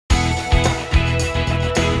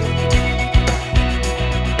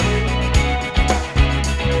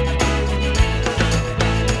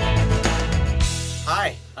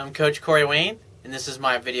I'm Coach Corey Wayne, and this is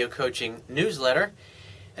my video coaching newsletter.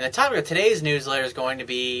 And the topic of today's newsletter is going to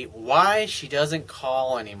be why she doesn't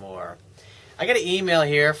call anymore. I got an email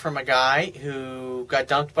here from a guy who got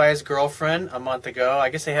dumped by his girlfriend a month ago. I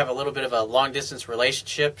guess they have a little bit of a long-distance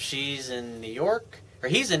relationship. She's in New York, or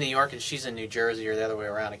he's in New York, and she's in New Jersey, or the other way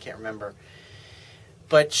around. I can't remember.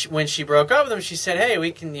 But when she broke up with him, she said, hey,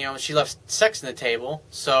 we can, she left sex on the table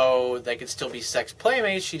so they could still be sex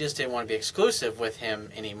playmates. She just didn't want to be exclusive with him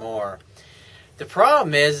anymore. The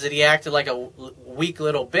problem is that he acted like a weak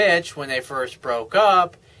little bitch when they first broke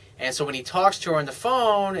up. And so when he talks to her on the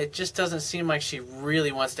phone, it just doesn't seem like she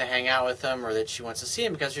really wants to hang out with him or that she wants to see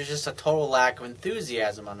him because there's just a total lack of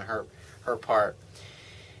enthusiasm on her part.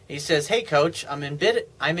 He says, hey, Coach, I'm in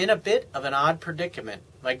a bit of an odd predicament.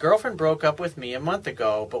 My girlfriend broke up with me a month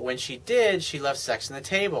ago, but when she did, she left sex on the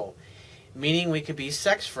table, meaning we could be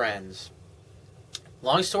sex friends.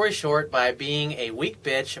 Long story short, by being a weak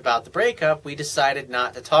bitch about the breakup, we decided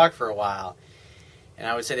not to talk for a while. And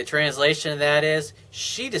I would say the translation of that is,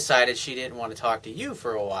 she decided she didn't want to talk to you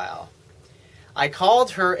for a while. I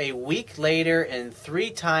called her a week later and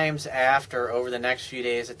 3 times after over the next few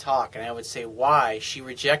days to talk, and I would say, why? She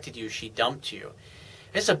rejected you. She dumped you.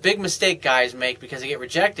 It's a big mistake guys make because they get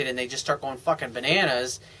rejected and they just start going fucking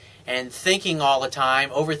bananas and thinking all the time,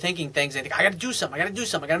 overthinking things. They think, I got to do something. I got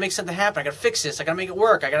to make something happen. I got to fix this. I got to make it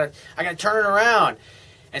work. I got to turn it around.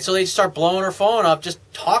 And so they start blowing her phone up, just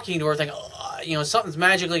talking to her, thinking, something's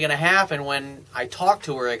magically going to happen. When I talk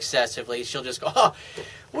to her excessively, she'll just go, oh,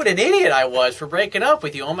 what an idiot I was for breaking up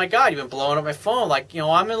with you. Oh my God, you've been blowing up my phone. Like,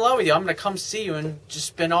 I'm in love with you. I'm going to come see you and just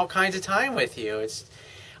spend all kinds of time with you.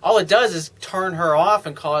 All it does is turn her off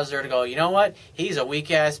and cause her to go, you know what? He's a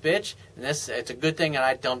weak-ass bitch, and it's a good thing that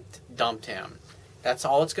I dumped him. That's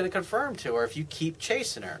all it's going to confirm to her if you keep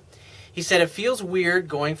chasing her. He said it feels weird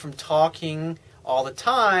going from talking all the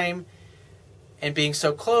time and being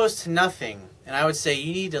so close to nothing. And I would say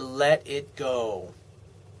you need to let it go.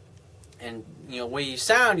 And, the way you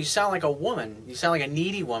sound like a woman. You sound like a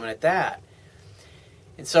needy woman at that.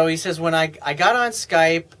 And so he says, when I got on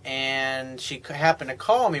Skype and she happened to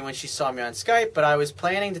call me when she saw me on Skype, but I was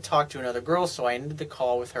planning to talk to another girl, so I ended the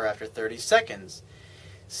call with her after 30 seconds.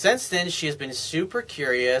 Since then, she has been super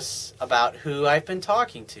curious about who I've been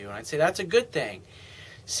talking to, and I'd say that's a good thing.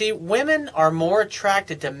 See, women are more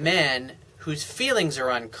attracted to men whose feelings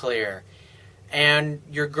are unclear. And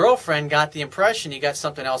your girlfriend got the impression you got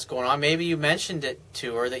something else going on. Maybe you mentioned it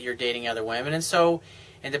to her that you're dating other women, and so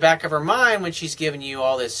in the back of her mind, when she's giving you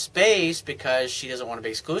all this space because she doesn't want to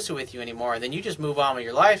be exclusive with you anymore, and then you just move on with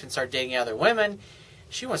your life and start dating other women,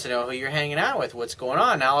 she wants to know who you're hanging out with, what's going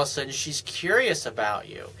on. Now all of a sudden she's curious about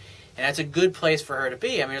you. And that's a good place for her to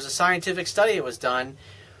be. I mean, there's a scientific study that was done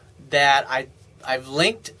that I've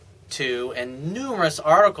linked to in numerous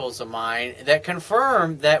articles of mine that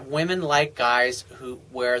confirm that women like guys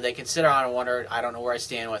where they can sit around and wonder, I don't know where I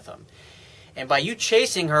stand with them. And by you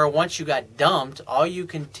chasing her once you got dumped, all you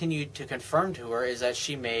continued to confirm to her is that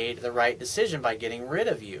she made the right decision by getting rid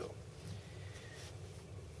of you.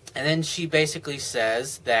 And then she basically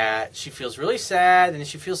says that she feels really sad and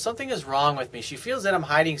she feels something is wrong with me. She feels that I'm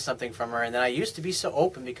hiding something from her and that I used to be so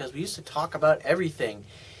open because we used to talk about everything,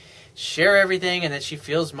 share everything, and that she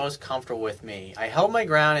feels most comfortable with me. I held my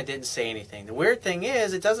ground and didn't say anything. The weird thing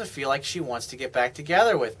is it doesn't feel like she wants to get back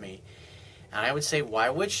together with me. And I would say, why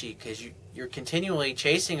would she? Because you're continually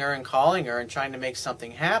chasing her and calling her and trying to make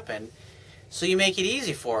something happen. So you make it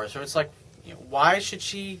easy for her. So it's like, why should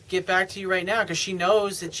she get back to you right now? Because she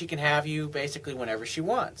knows that she can have you basically whenever she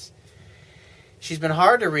wants. She's been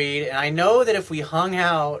hard to read, and I know that if we hung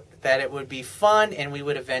out, that it would be fun and we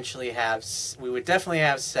would definitely have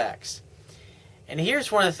sex. And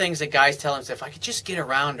here's one of the things that guys tell themselves, if I could just get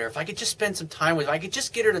around her, if I could just spend some time with her, if I could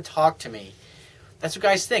just get her to talk to me. That's what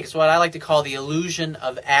guys think. It's what I like to call the illusion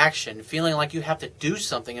of action, feeling like you have to do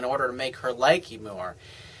something in order to make her like you more.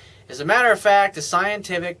 As a matter of fact, the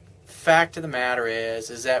scientific fact of the matter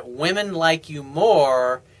is that women like you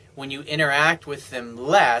more when you interact with them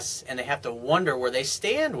less, and they have to wonder where they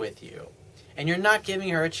stand with you. And you're not giving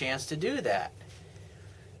her a chance to do that.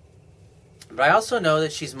 But I also know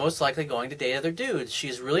that she's most likely going to date other dudes.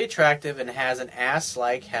 She's really attractive and has an ass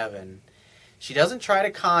like heaven. She doesn't try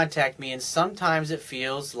to contact me, and sometimes it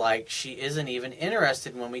feels like she isn't even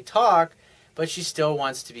interested when we talk, but she still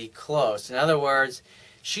wants to be close. In other words,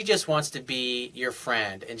 she just wants to be your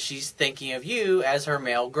friend, and she's thinking of you as her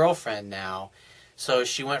male girlfriend now. So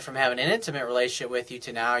she went from having an intimate relationship with you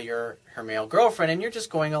to now you're her male girlfriend, and you're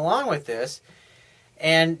just going along with this.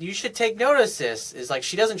 And you should take notice this. Is like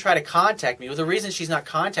she doesn't try to contact me. Well, the reason she's not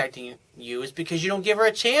contacting you is because you don't give her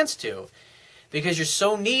a chance to. because you're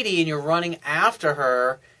so needy and you're running after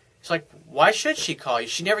her. It's like, why should she call you?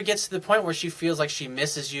 She never gets to the point where she feels like she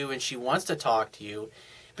misses you and she wants to talk to you,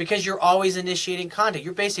 because you're always initiating contact.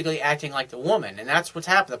 You're basically acting like the woman, and that's what's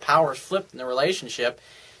happened. The power's flipped in the relationship.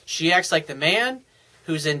 She acts like the man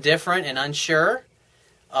who's indifferent and unsure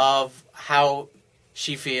of how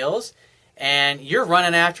she feels, and you're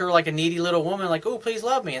running after her like a needy little woman, like, oh, please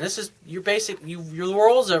love me. And this is your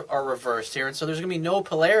roles are reversed here, and so there's going to be no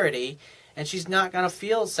polarity, and she's not going to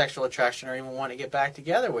feel sexual attraction or even want to get back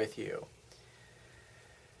together with you.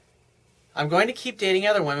 I'm going to keep dating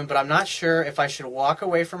other women, but I'm not sure if I should walk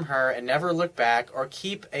away from her and never look back, or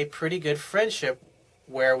keep a pretty good friendship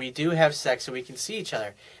where we do have sex so we can see each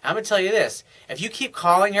other. I'm going to tell you this. If you keep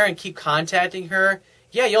calling her and keep contacting her,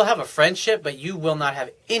 yeah, you'll have a friendship, but you will not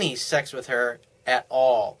have any sex with her at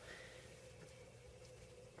all.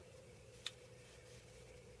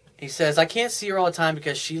 He says, I can't see her all the time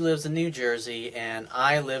because she lives in New Jersey and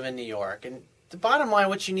I live in New York. And the bottom line,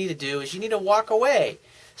 what you need to do is you need to walk away.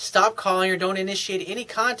 Stop calling her. Don't initiate any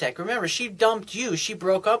contact. Remember, she dumped you. She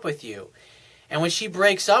broke up with you. And when she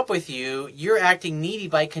breaks up with you, you're acting needy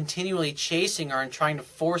by continually chasing her and trying to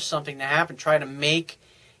force something to happen, trying to make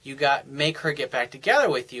her get back together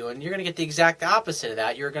with you. And you're going to get the exact opposite of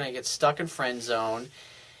that. You're going to get stuck in friend zone,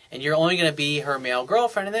 and you're only going to be her male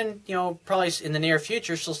girlfriend. And then, probably in the near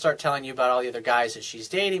future, she'll start telling you about all the other guys that she's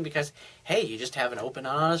dating because, hey, you just have an open,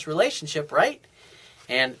 honest relationship, right?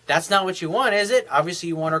 And that's not what you want, is it? Obviously,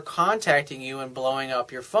 you want her contacting you and blowing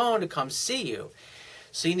up your phone to come see you.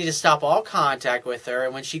 So you need to stop all contact with her.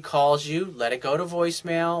 And when she calls you, let it go to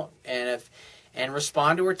voicemail and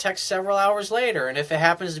respond to her text several hours later. And if it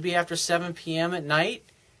happens to be after 7 p.m. at night,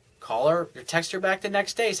 call her or text her back the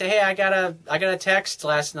next day. Say, hey, I got a text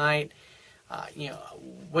last night.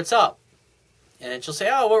 What's up? And then she'll say,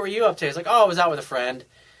 oh, what were you up to? It's like, oh, I was out with a friend.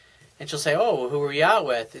 And she'll say, oh, who were you out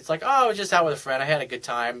with? It's like, oh, I was just out with a friend. I had a good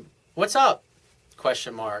time. What's up? ?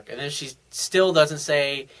 And if she still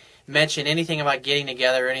doesn't mention anything about getting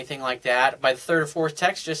together or anything like that, by the third or fourth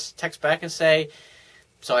text, just text back and say,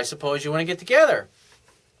 so I suppose you want to get together.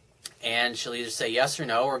 And she'll either say yes or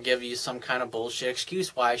no, or give you some kind of bullshit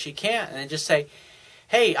excuse why she can't. And then just say,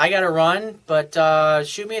 hey, I got to run, but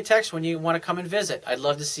shoot me a text when you want to come and visit. I'd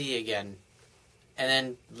love to see you again. And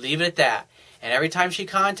then leave it at that. And every time she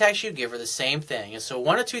contacts you, give her the same thing. And so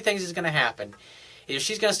one of two things is going to happen. Either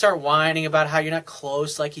she's going to start whining about how you're not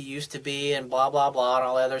close like you used to be and blah, blah, blah, and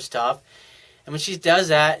all that other stuff. And when she does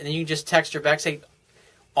that, and then you can just text her back, say,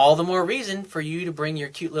 all the more reason for you to bring your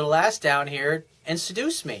cute little ass down here and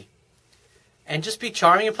seduce me. And just be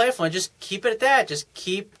charming and playful, and just keep it at that. Just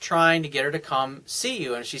keep trying to get her to come see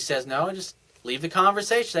you. And if she says no, just leave the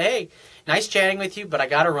conversation. Say, hey, nice chatting with you, but I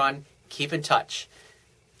got to run. Keep in touch.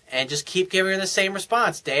 And just keep giving her the same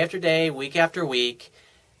response day after day, week after week,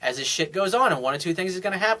 as this shit goes on. And one of two things is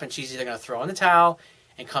going to happen. She's either going to throw in the towel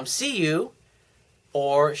and come see you,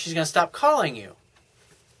 or she's going to stop calling you.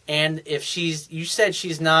 And if you said she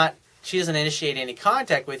doesn't initiate any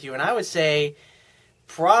contact with you, and I would say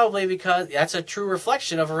probably because that's a true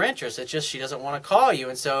reflection of her interest. It's just she doesn't want to call you.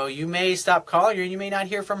 And so you may stop calling her and you may not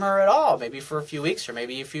hear from her at all, maybe for a few weeks or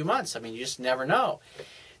maybe a few months. I mean, you just never know.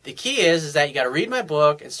 The key is that you got to read my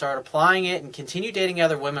book and start applying it and continue dating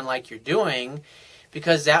other women like you're doing,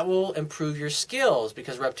 because that will improve your skills,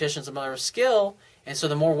 because repetition is a mother of skill. And so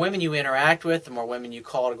the more women you interact with, the more women you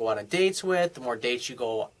call to go on dates with, the more dates you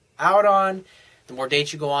go out on, the more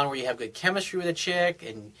dates you go on where you have good chemistry with a chick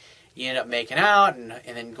and you end up making out and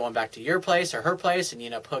then going back to your place or her place and you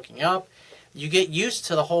end up hooking up. You get used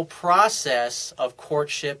to the whole process of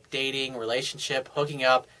courtship, dating, relationship, hooking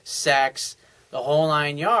up, sex, the whole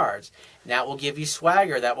 9 yards. And that will give you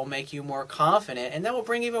swagger. That will make you more confident. And that will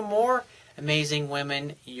bring even more amazing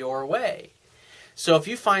women your way. So if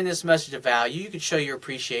you find this message of value, you can show your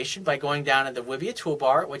appreciation by going down to the Wibiya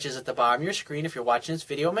toolbar, which is at the bottom of your screen if you're watching this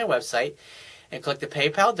video on my website, and click the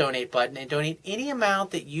PayPal donate button and donate any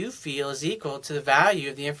amount that you feel is equal to the value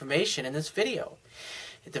of the information in this video.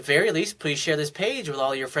 At the very least, please share this page with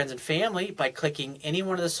all your friends and family by clicking any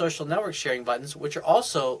one of the social network sharing buttons, which are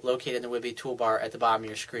also located in the Wibiya toolbar at the bottom of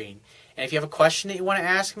your screen. And if you have a question that you want to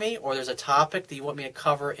ask me, or there's a topic that you want me to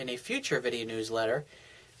cover in a future video newsletter,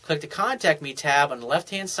 click the Contact Me tab on the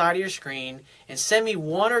left-hand side of your screen and send me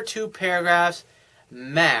 1 or 2 paragraphs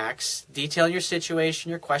max detailing your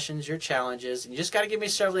situation, your questions, your challenges. And you just got to give me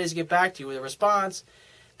several days to get back to you with a response,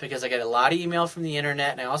 because I get a lot of email from the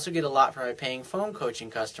internet, and I also get a lot from my paying phone coaching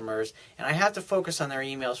customers, and I have to focus on their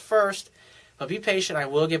emails first. But be patient, I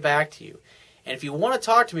will get back to you. And if you want to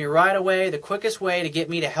talk to me right away, the quickest way to get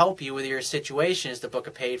me to help you with your situation is to book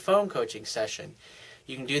a paid phone coaching session.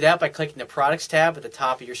 You can do that by clicking the products tab at the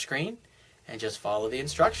top of your screen and just follow the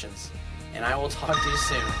instructions. And I will talk to you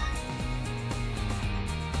soon.